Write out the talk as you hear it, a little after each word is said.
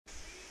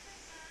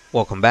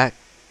Welcome back.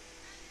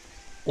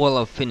 Well,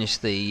 I've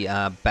finished the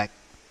back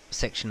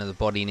section of the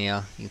body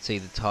now. You can see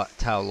the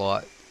tail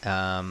light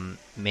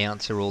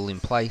mounts are all in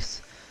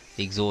place.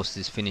 The exhaust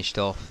is finished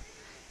off,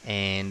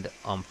 and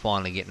I'm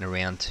finally getting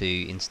around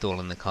to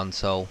installing the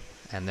console,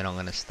 and then I'm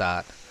going to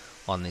start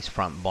on this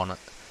front bonnet.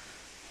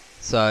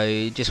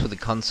 So just with the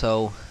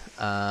console,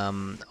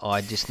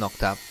 I just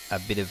knocked up a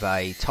bit of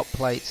a top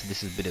plate. So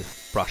this is a bit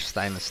of brushed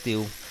stainless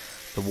steel.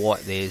 The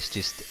white there's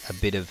just a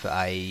bit of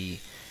a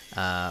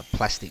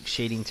plastic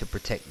sheeting to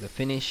protect the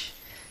finish,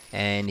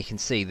 and you can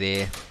see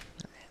there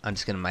I'm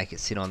just going to make it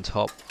sit on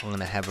top. I'm going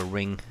to have a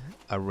ring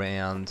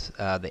around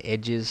the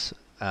edges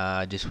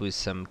just with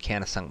some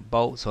countersunk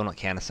bolts, or not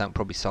countersunk,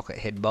 probably socket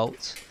head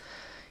bolts.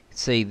 You can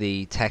see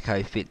the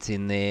tacho fits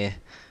in there,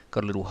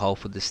 got a little hole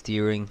for the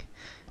steering,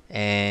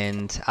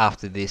 and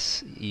after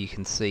this you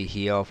can see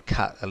here I've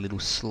cut a little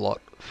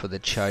slot for the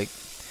choke.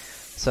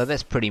 So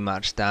that's pretty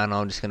much done.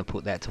 I'm just going to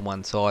put that to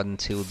one side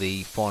until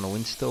the final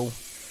install.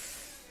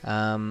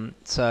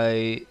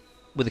 So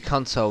with the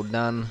console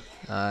done,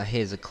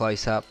 here's a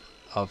close-up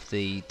of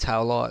the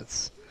tail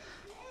lights.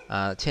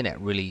 Turned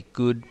out really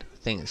good. I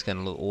think it's going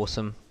to look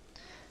awesome,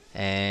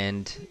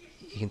 and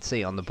you can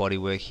see on the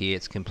bodywork here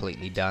it's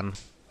completely done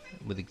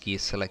with the gear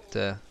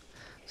selector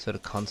sort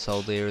of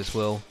console there as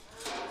well.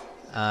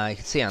 You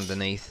can see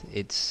underneath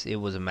it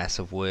was a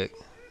massive work.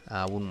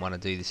 I wouldn't want to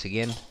do this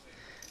again,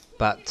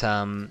 but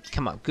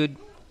come up good.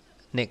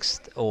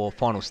 Next or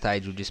final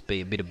stage will just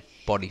be a bit of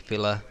body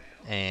filler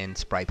and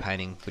spray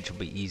painting, which will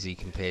be easy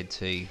compared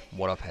to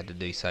what I've had to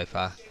do so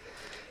far.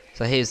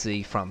 So here's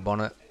the front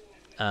bonnet.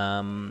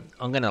 I'm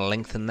going to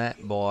lengthen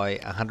that by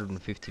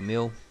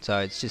 150mm, so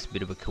it's just a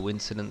bit of a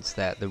coincidence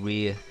that the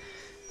rear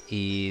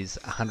is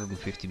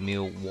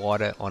 150mm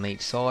wider on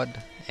each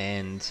side,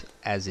 and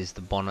as is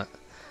the bonnet.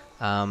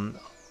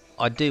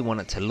 I do want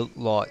it to look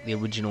like the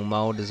original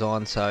Mower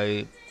design,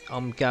 so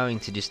I'm going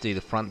to just do the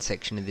front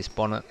section of this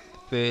bonnet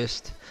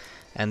first,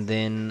 and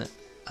then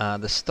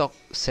the stock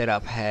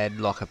setup had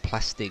like a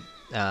plastic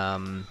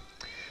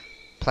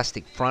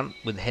front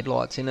with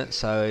headlights in it,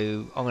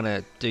 so I'm going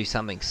to do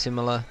something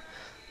similar,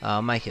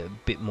 make it a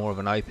bit more of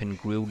an open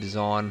grille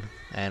design,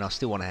 and I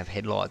still want to have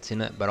headlights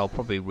in it, but I'll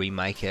probably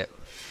remake it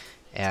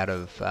out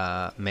of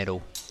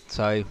metal.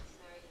 So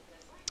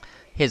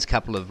here's a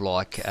couple of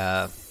like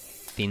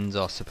fins,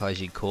 I suppose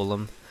you'd call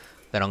them,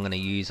 that I'm going to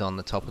use on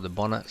the top of the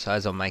bonnet. So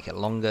as I make it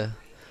longer,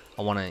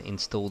 I want to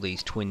install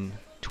these twin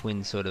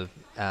sort of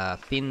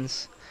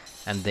fins,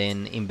 and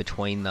then in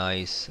between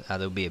those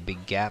there'll be a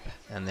big gap,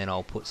 and then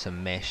I'll put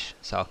some mesh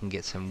so I can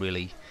get some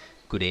really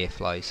good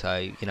airflow. So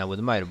you know, with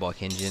a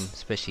motorbike engine,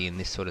 especially in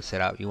this sort of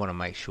setup, you want to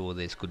make sure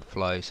there's good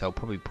flow, so I'll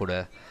probably put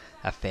a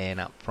fan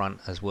up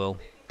front as well.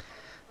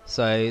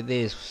 So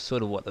there's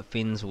sort of what the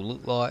fins will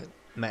look like,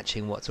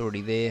 matching what's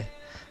already there.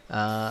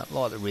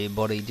 Like the rear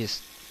body,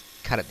 just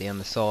cut it down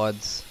the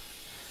sides,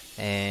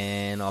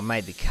 and I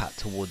made the cut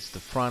towards the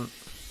front,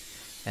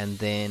 and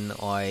then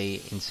I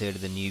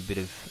inserted a new bit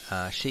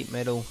of sheet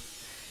metal,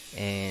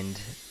 and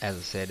as I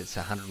said, it's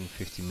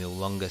 150mm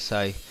longer, so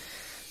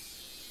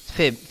it's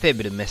a fair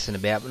bit of messing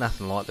about, but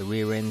nothing like the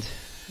rear end.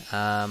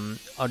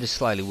 I'll just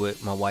slowly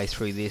work my way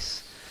through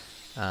this.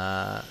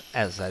 As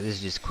I say, this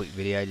is just a quick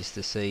video just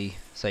to see,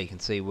 so you can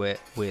see where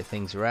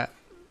things are at.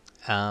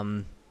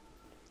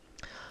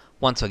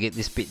 Once I get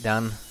this bit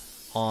done,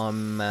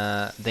 I'm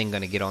then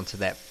going to get onto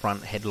that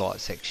front headlight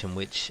section,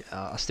 which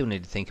I still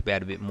need to think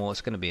about a bit more.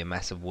 It's going to be a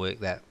massive work,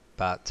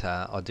 but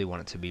I do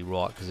want it to be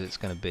right, because it's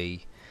going to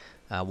be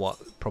what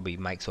probably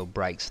makes or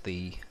breaks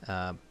the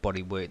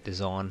bodywork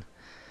design.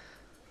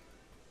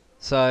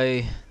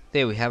 So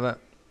there we have it.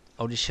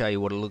 I'll just show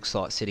you what it looks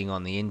like sitting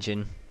on the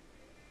engine,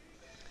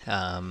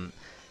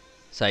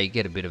 so you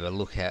get a bit of a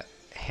look at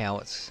how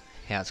it's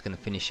going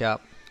to finish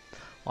up.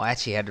 I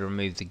actually had to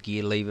remove the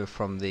gear lever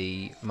from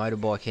the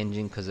motorbike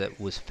engine because it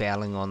was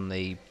fouling on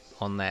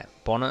that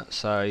bonnet,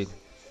 so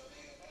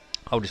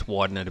I'll just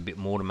widen it a bit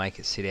more to make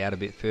it sit out a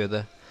bit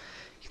further.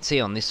 You can see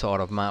on this side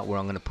I've marked where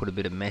I'm going to put a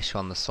bit of mesh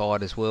on the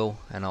side as well,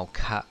 and I'll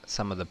cut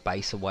some of the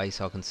base away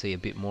so I can see a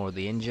bit more of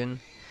the engine.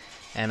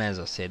 And as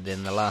I said,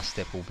 then the last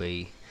step will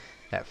be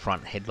that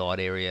front headlight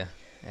area,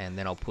 and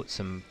then I'll put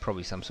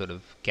probably some sort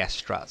of gas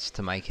struts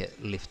to make it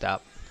lift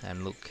up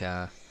and look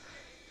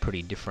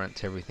pretty different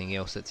to everything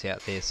else that's out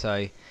there. So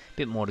a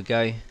bit more to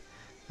go,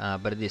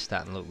 but it is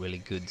starting to look really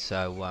good,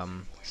 so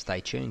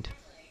stay tuned.